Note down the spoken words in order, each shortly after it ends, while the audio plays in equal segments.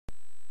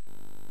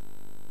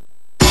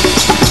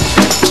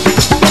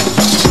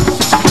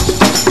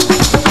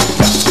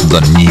The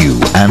new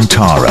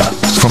Antara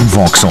from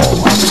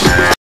Vauxhall.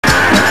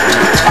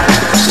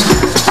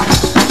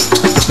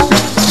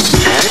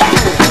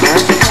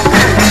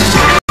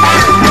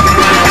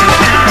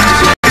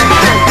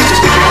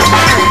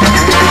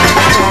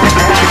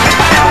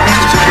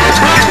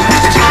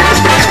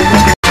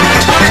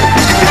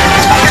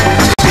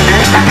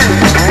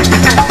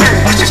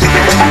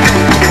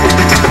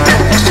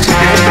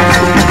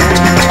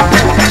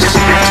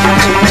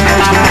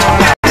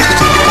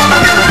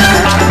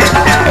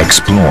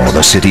 Explore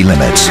the city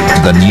limits.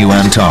 The new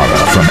Antara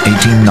from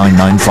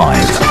 18995.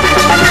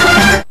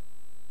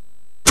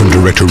 From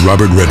director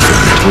Robert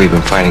Redford. We've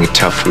been fighting a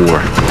tough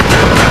war.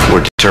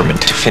 We're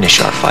determined to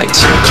finish our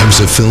fights. Comes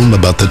a film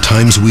about the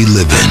times we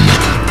live in.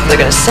 They're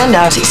going to send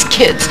out these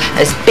kids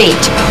as bait.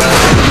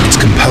 It's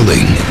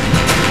compelling,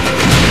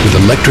 with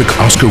electric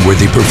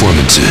Oscar-worthy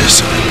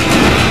performances.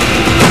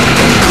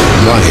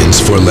 Lions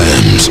for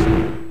Lambs.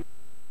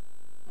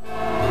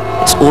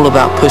 It's all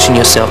about pushing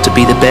yourself to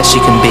be the best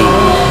you can be.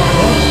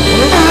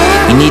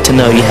 You need to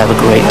know you have a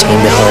great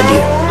team behind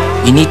you.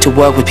 You need to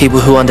work with people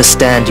who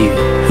understand you,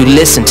 who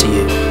listen to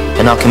you,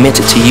 and are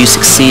committed to you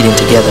succeeding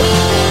together.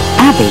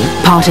 Abbey,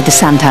 part of the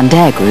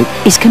Santander Group,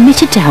 is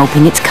committed to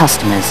helping its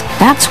customers.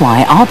 That's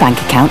why our bank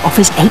account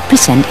offers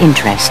 8%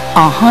 interest,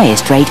 our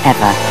highest rate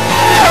ever.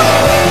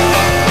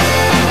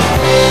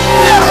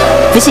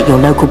 Visit your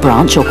local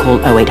branch or call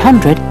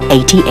 0800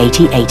 80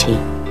 80 80.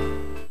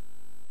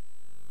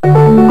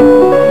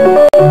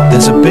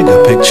 There's a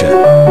bigger picture.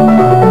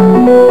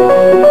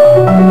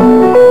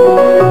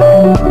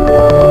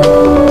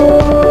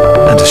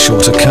 And a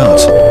shorter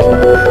cut.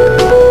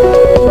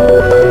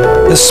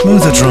 There's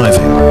smoother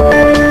driving.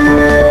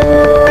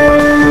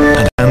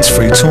 And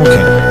hands-free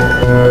talking.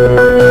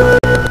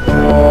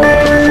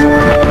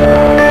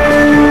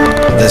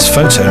 There's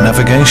photo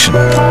navigation.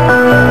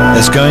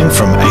 There's going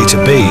from A to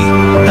B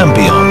and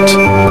beyond.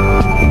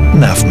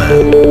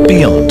 Navman,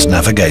 beyond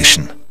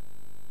navigation.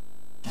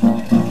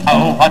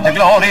 Oh, what a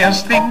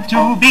glorious thing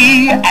to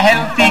be, a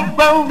healthy,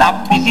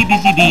 grown-up, busy,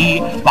 busy bee,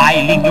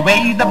 whiling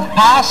away the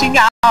passing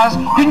hours,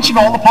 pinching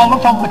all the pollen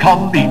from the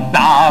colony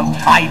flowers.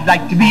 I'd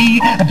like to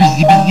be a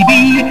busy, busy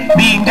bee,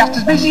 being just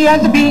as busy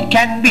as a bee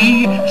can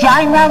be,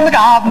 flying round the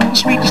garden,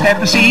 sweetest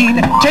ever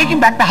seen, taking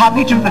back the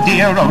honey to the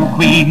dear old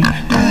queen.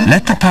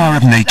 Let the power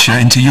of nature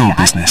into your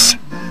business.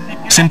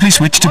 Simply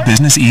switch to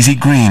Business Easy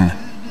Green.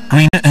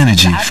 Greener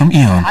energy from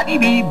Eon.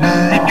 Honeybees,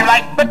 if you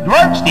like, but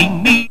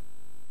roasting me.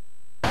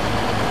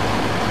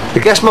 I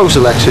guess most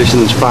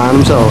electricians find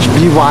themselves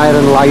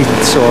rewiring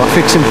lights or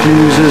fixing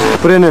fuses,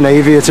 but in the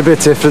Navy it's a bit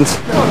different.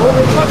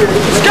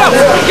 Scout,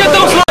 get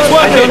those lights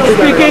working!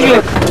 Speak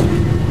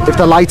English! If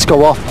the lights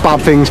go off,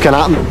 bad things can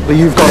happen, but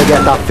you've got to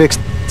get that fixed.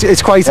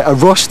 It's quite a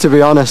rush, to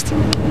be honest.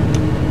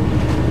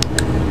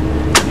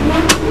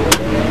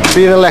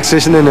 Being an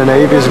electrician in the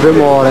Navy is a bit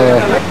more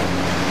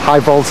high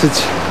voltage.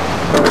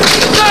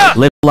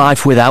 Live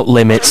life without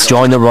limits.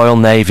 Join the Royal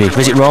Navy.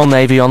 Visit Royal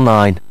Navy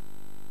online.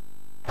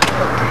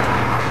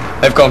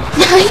 They've gone.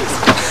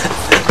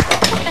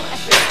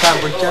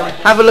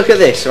 Have a look at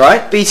this,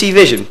 right? BT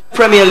Vision.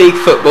 Premier League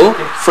football,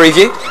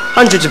 Freeview,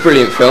 hundreds of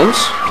brilliant films,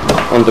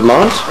 on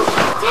demand,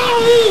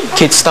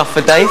 kids stuff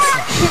for Dave,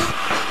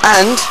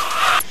 and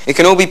it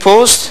can all be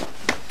paused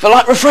for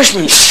light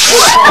refreshments.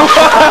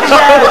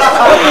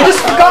 Just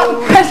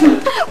forgotten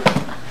present.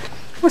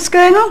 What's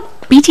going on?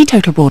 BT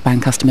Total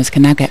Broadband customers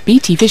can now get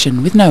BT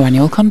Vision with no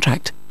annual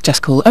contract.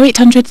 Just call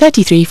 0800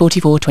 33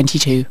 44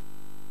 22.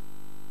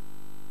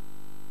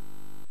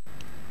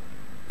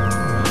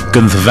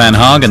 Gunther Van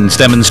Hagens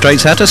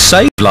demonstrates how to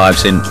save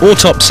lives in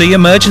Autopsy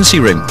Emergency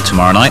Room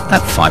tomorrow night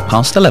at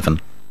 11:05.